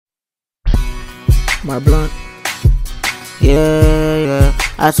My blunt. Yeah.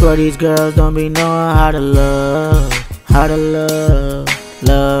 I swear these girls don't be knowing how to love. How to love.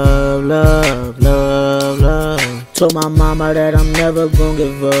 Told my mama that I'm never gon'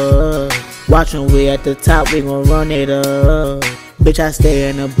 give up. Watching we at the top, we gon' run it up. Bitch, I stay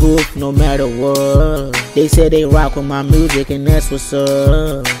in the booth no matter what. They say they rock with my music and that's what's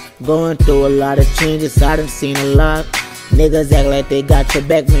up. Going through a lot of changes, I done seen a lot. Niggas act like they got your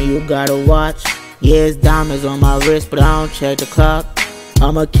back, man, you gotta watch. Yeah, it's diamonds on my wrist, but I don't check the clock.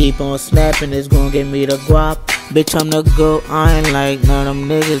 I'ma keep on snapping, it's gon' give me the guap. Bitch, I'm the GOAT, I ain't like none of them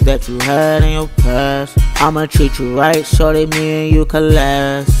niggas that you had in your past. I'ma treat you right, shorty, me and you can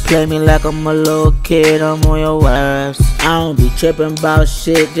last. Play me like I'm a little kid, I'm on your ass. I don't be tripping about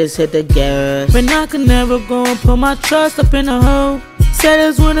shit, just hit the gas. Man, I can never go and put my trust up in a hole. Said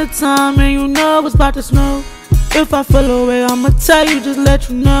it's winter time and you know it's about to snow. If I feel away, I'ma tell you, just let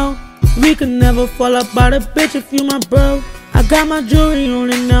you know. We can never fall apart, a bitch, if you my bro. I got my jewelry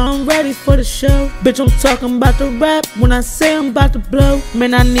on and now I'm ready for the show. Bitch, I'm talking about the rap when I say I'm about to blow.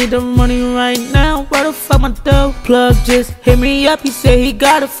 Man, I need the money right now, where the fuck my dough? Plug just hit me up, he said he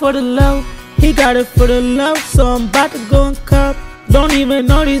got it for the low. He got it for the low, so I'm about to go and cop. Don't even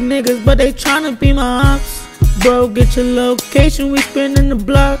know these niggas, but they tryna be my ops. Bro, get your location, we spinning the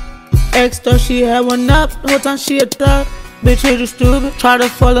block. Ex thought she had one up, the whole time she a thug. Bitch, you stupid. Try to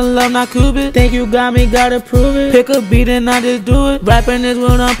fall in love, not Cupid. Think you got me, gotta prove it. Pick a beat and I just do it. Rapping is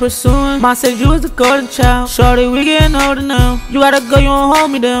what I'm pursuing. Ma said you was the golden child. Shorty, we getting older now. You gotta go, you don't hold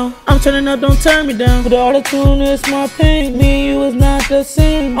me down. I'm turning up, don't turn me down. But the auto-tune is my pain. Me and you is not the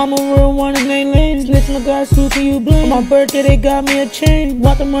same. I'm a real one and ain't lame. Snitch my guys, who can you blame? On my birthday, they got me a chain.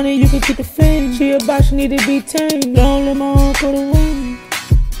 Want the money, you can keep the fame. She a boss, she need to be tamed. Don't let my uncle the rain.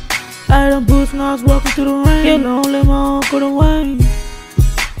 I had them boots when I was walking through the rain. Yeah, don't let my uncle the rain.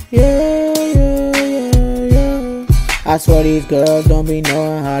 Yeah. I swear these girls don't be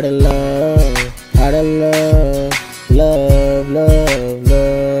knowing how to love.